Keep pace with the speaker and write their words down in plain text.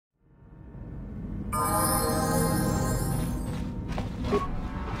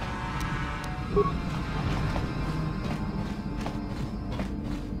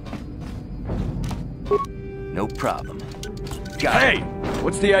problem. Hey!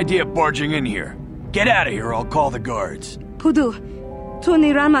 What's the idea of barging in here? Get out of here or I'll call the guards. Pudu,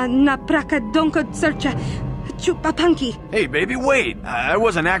 Tunirama na praka donko searcha chupapanki. Hey, baby, wait! I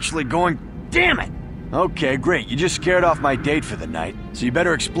wasn't actually going... Damn it! Okay, great. You just scared off my date for the night. So you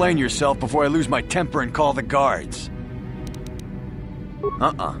better explain yourself before I lose my temper and call the guards.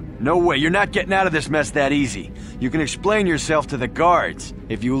 No way. You're not getting out of this mess that easy. You can explain yourself to the guards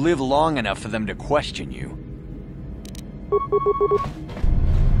if you live long enough for them to question you.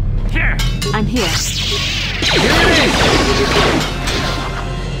 Here! I'm here. Here it is!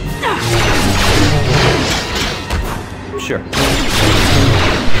 Sure.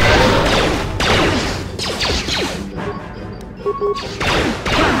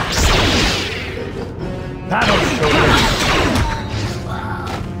 Battle shoulder.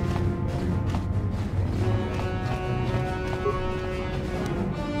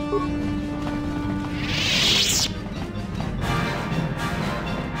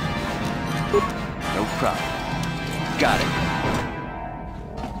 No problem. Got it.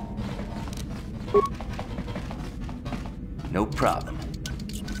 No problem.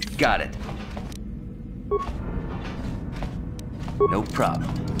 Got it. No problem.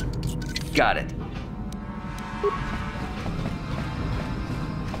 Got it.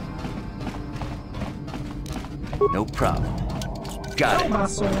 No problem. Got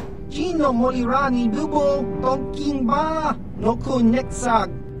it. Gino Molirani Dubo Tonking Ba Noku Nexag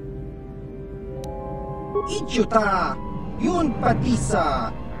Ichuta Yun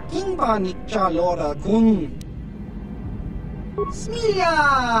Patisa Kingba Nichalora Kun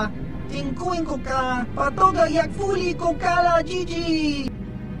Smilia Tingkuin ko ka Patoga Yakfuli ko kala Gigi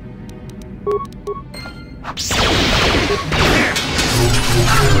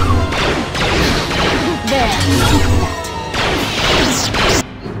There.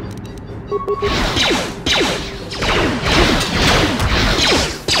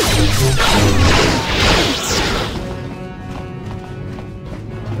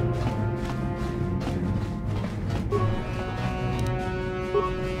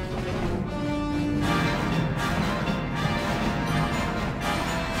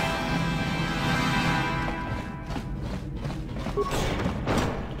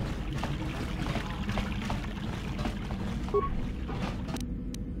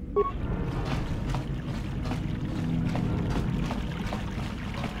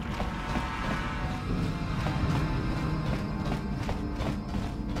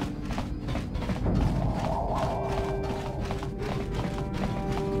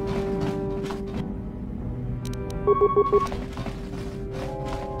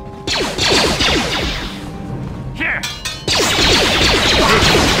 Here!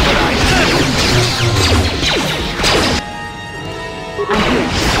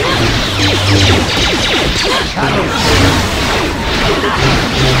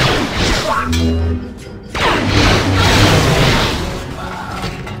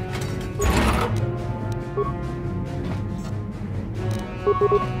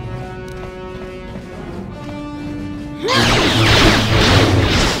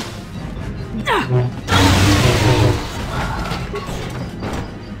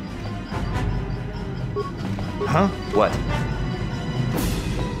 Huh? What?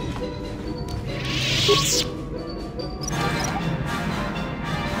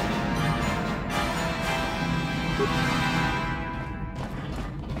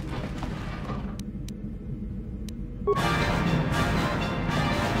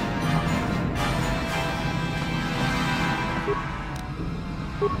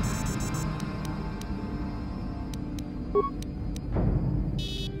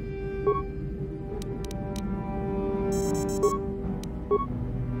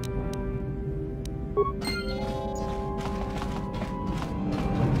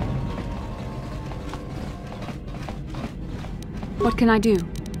 What can I do?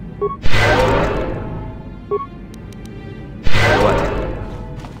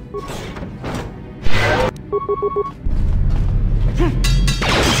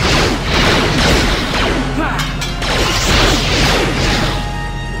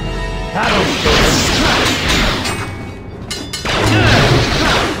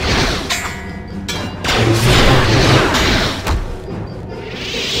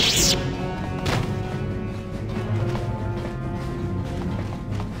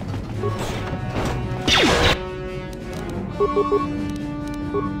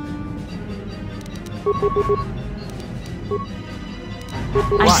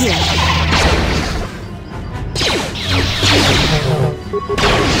 I'm here.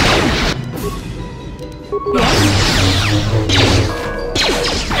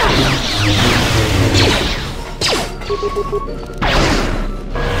 Thank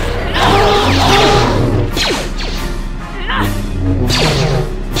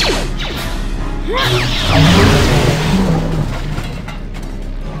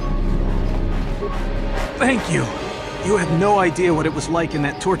you. You have no idea what it was like in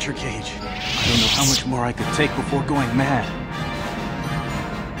that torture cage. I don't know how much more I could take before going mad.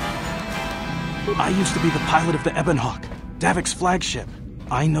 I used to be the pilot of the Ebonhawk, Davik's flagship.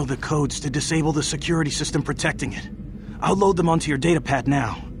 I know the codes to disable the security system protecting it. I'll load them onto your datapad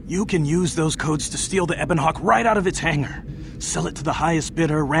now. You can use those codes to steal the Ebonhawk right out of its hangar. Sell it to the highest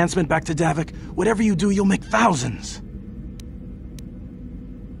bidder, ransom it back to Davik. Whatever you do, you'll make thousands.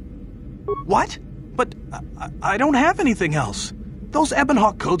 What? But I don't have anything else. Those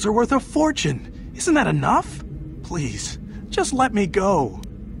Ebonhawk codes are worth a fortune. Isn't that enough? Please, just let me go.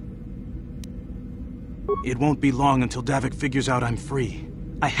 It won't be long until Davik figures out I'm free.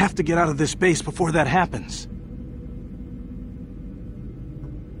 I have to get out of this base before that happens.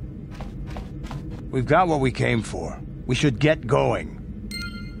 We've got what we came for. We should get going.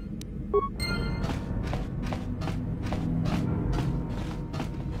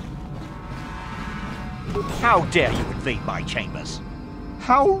 How dare you invade my chambers?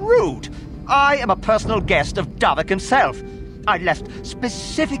 How rude! I am a personal guest of Davik himself. I left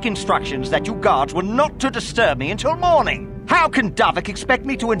specific instructions that you guards were not to disturb me until morning. How can Davik expect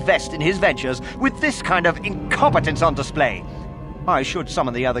me to invest in his ventures with this kind of incompetence on display? I should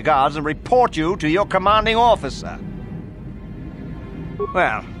summon the other guards and report you to your commanding officer.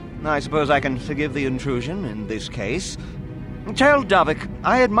 Well, I suppose I can forgive the intrusion in this case. Tell Davik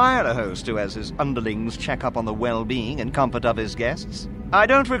I admire a host who has his underlings check up on the well-being and comfort of his guests. I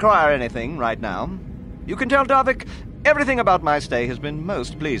don't require anything right now. You can tell Davik everything about my stay has been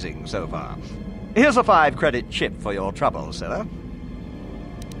most pleasing so far. Here's a 5-credit chip for your trouble, sir.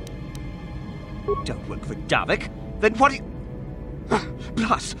 Don't work for Davik? Then what do you...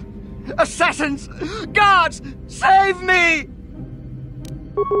 Plus, assassins! Guards! Save me!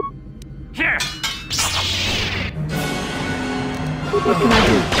 Here! What can I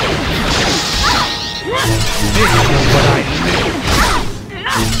do? This is what I need.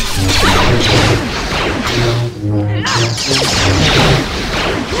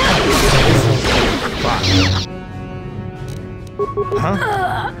 Huh?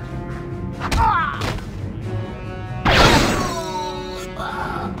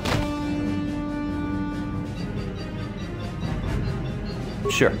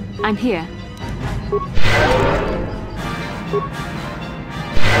 Sure. I'm here.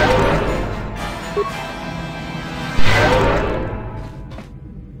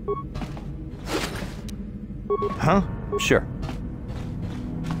 Huh? Sure.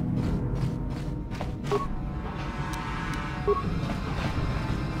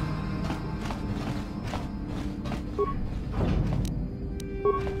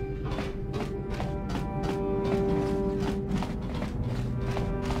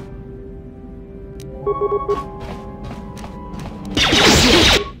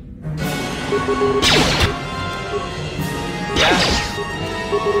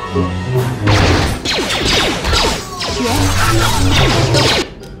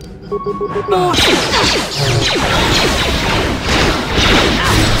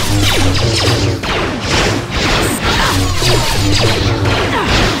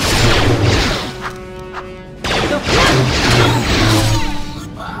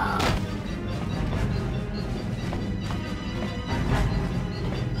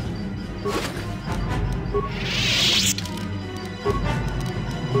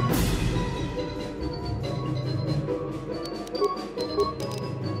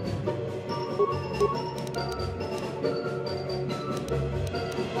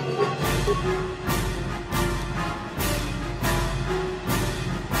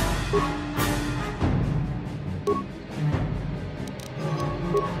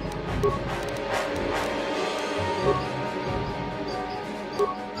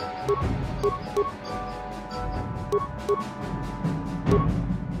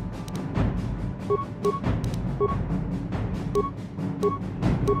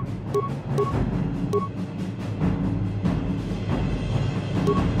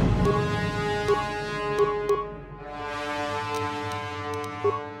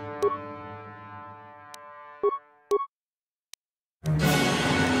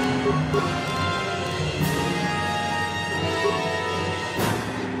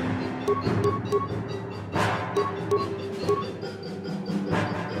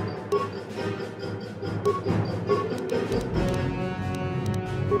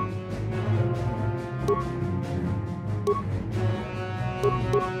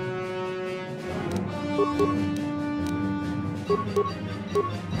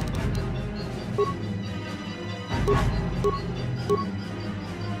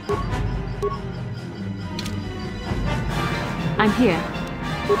 I'm here.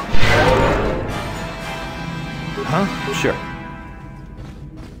 Huh? Sure.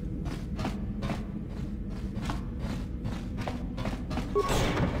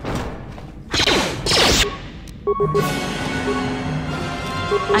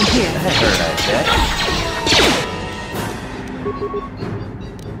 I'm here. That hurt, I bet.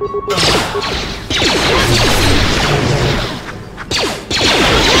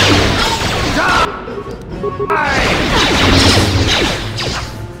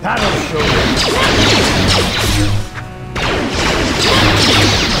 Battle shoulder.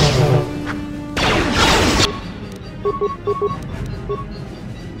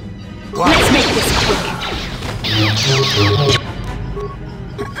 Let's make this quick.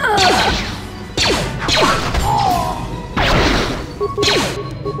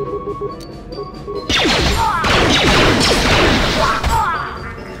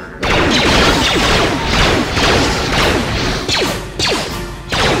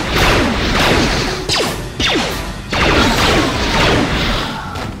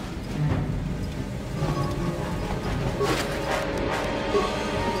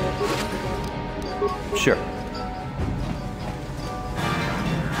 Sure.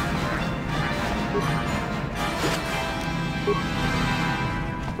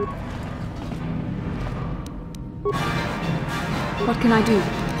 What can I do?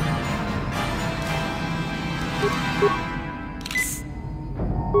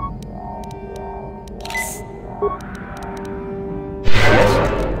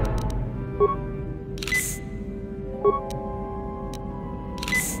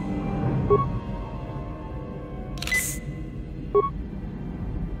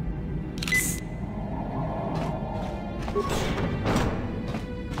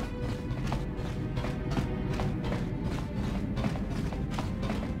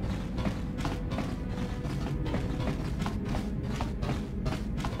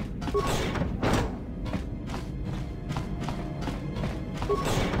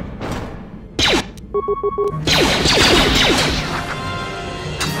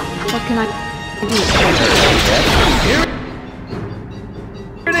 What can I do? Here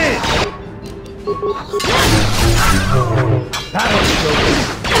it is! Battle shoulder.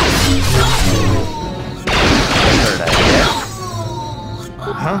 Hurt, I bet.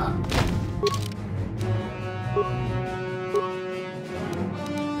 Huh?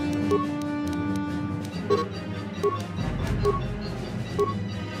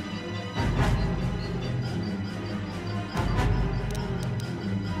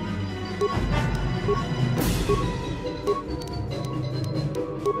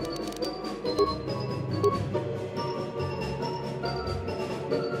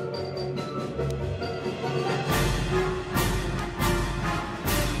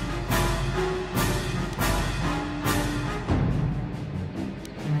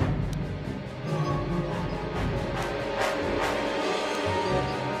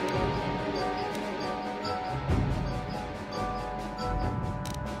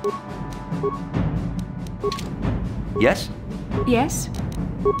 Yes? Yes?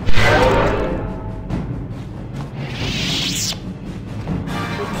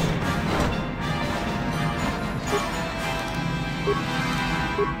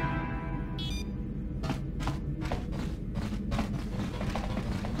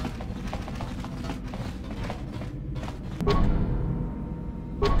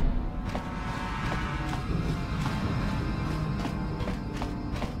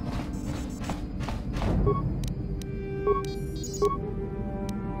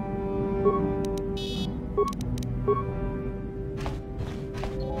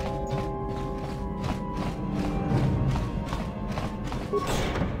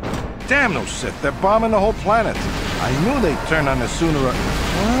 Damn those Sith, they're bombing the whole planet. I knew they'd turn on us sooner or...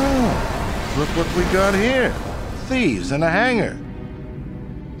 Oh, look what we got here. Thieves in a hangar.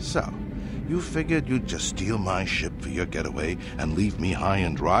 So, you figured you'd just steal my ship for your getaway and leave me high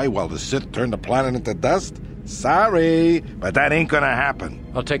and dry while the Sith turn the planet into dust? Sorry, but that ain't gonna happen.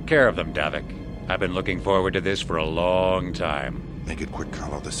 I'll take care of them, Davik. I've been looking forward to this for a long time. Make it quick,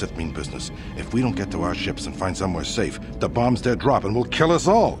 Carlo. The Sith mean business. If we don't get to our ships and find somewhere safe, the bombs they're dropping will kill us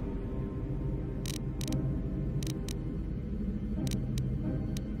all.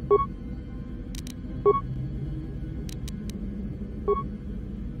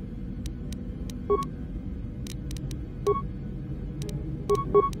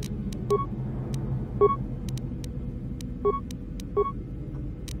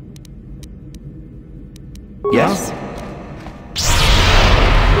 Yes?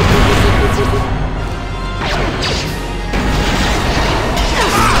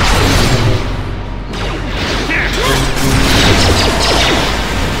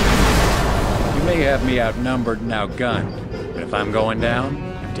 outnumbered and outgunned. But if I'm going down,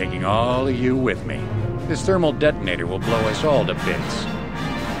 I'm taking all of you with me. This thermal detonator will blow us all to bits.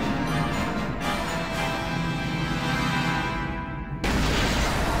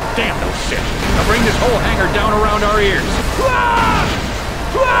 Damn those Sith! Now bring this whole hangar down around our ears!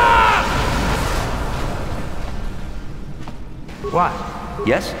 What?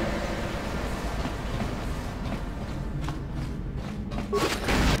 Yes?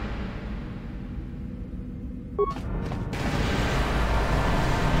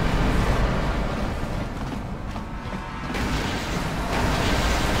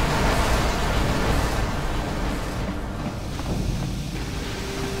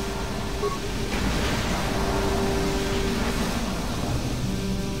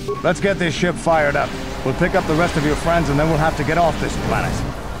 Let's get this ship fired up. We'll pick up the rest of your friends and then we'll have to get off this planet.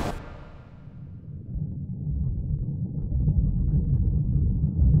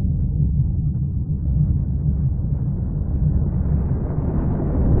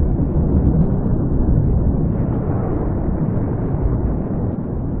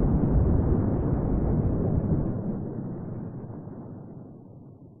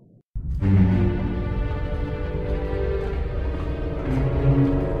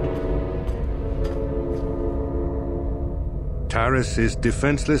 Taris is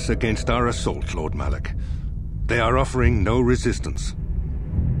defenseless against our assault, Lord Malak. They are offering no resistance.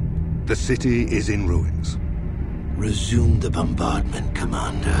 The city is in ruins. Resume the bombardment,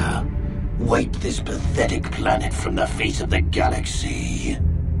 Commander. Wipe this pathetic planet from the face of the galaxy.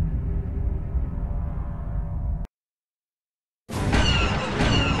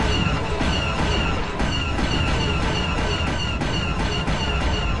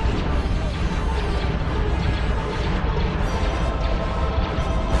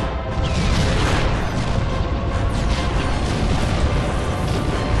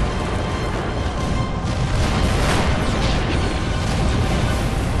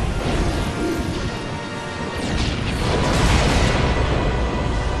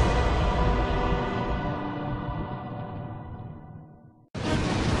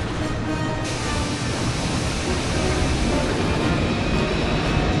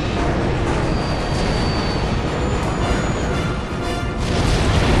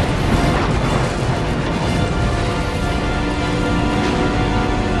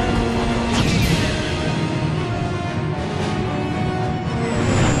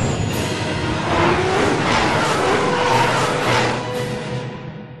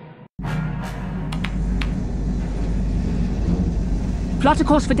 Plot a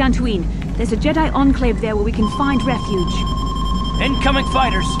course for Dantooine. There's a Jedi enclave there where we can find refuge. Incoming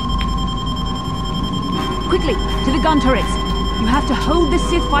fighters! Quickly, to the gun turrets. You have to hold the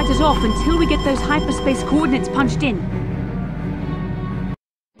Sith fighters off until we get those hyperspace coordinates punched in.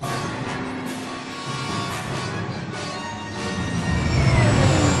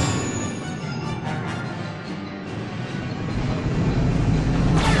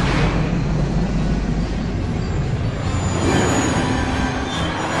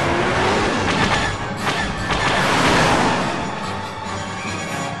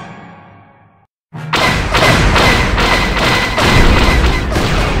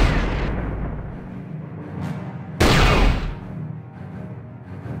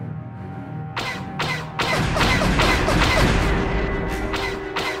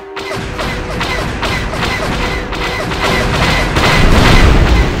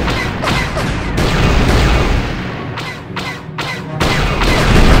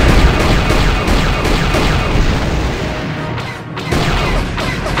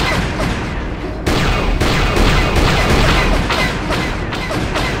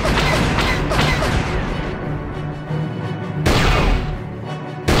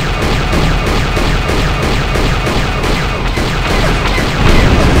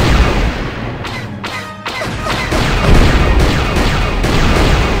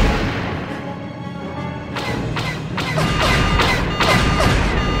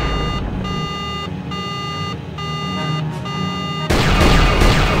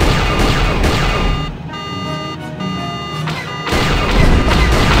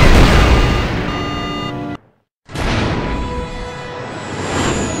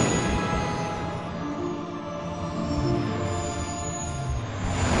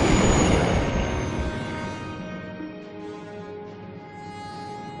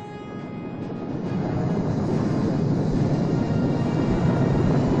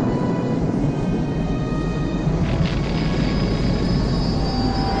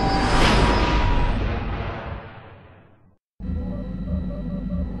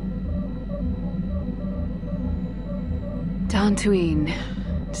 Dantooine.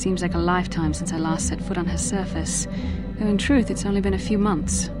 Seems like a lifetime since I last set foot on her surface. Though in truth, it's only been a few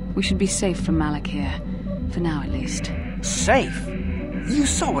months. We should be safe from Malak here. For now, at least. Safe? You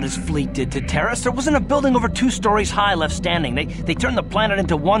saw what his fleet did to Terrace. There wasn't a building over 2 stories high left standing. They turned the planet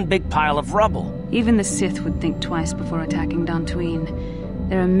into one big pile of rubble. Even the Sith would think twice before attacking Dantooine.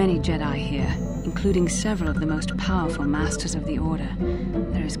 There are many Jedi here, including several of the most powerful masters of the Order.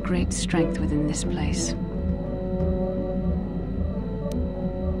 There is great strength within this place.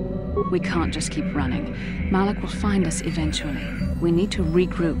 We can't just keep running. Malak will find us eventually. We need to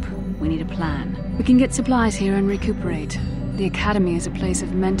regroup. We need a plan. We can get supplies here and recuperate. The Academy is a place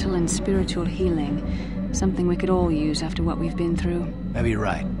of mental and spiritual healing. Something we could all use after what we've been through. Maybe you're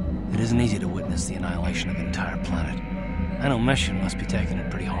right. It isn't easy to witness the annihilation of an entire planet. I know Mission must be taking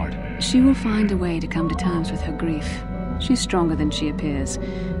it pretty hard. She will find a way to come to terms with her grief. She's stronger than she appears.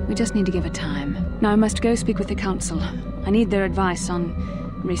 We just need to give her time. Now I must go speak with the Council. I need their advice on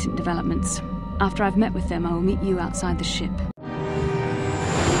recent developments. After I've met with them, I will meet you outside the ship.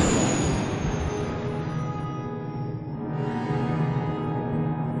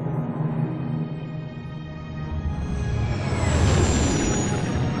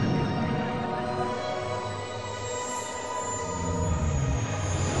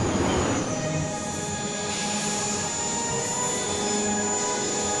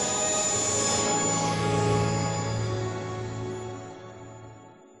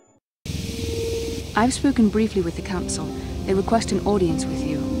 I've spoken briefly with the Council. They request an audience with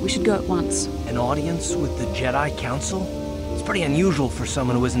you. We should go at once. An audience with the Jedi Council? It's pretty unusual for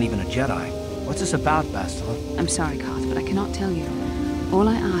someone who isn't even a Jedi. What's this about, Bastila? I'm sorry, Koth, but I cannot tell you. All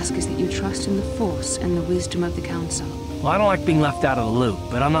I ask is that you trust in the Force and the wisdom of the Council. Well, I don't like being left out of the loop,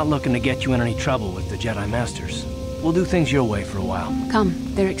 but I'm not looking to get you in any trouble with the Jedi Masters. We'll do things your way for a while. Come,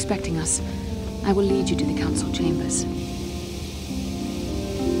 they're expecting us. I will lead you to the Council chambers.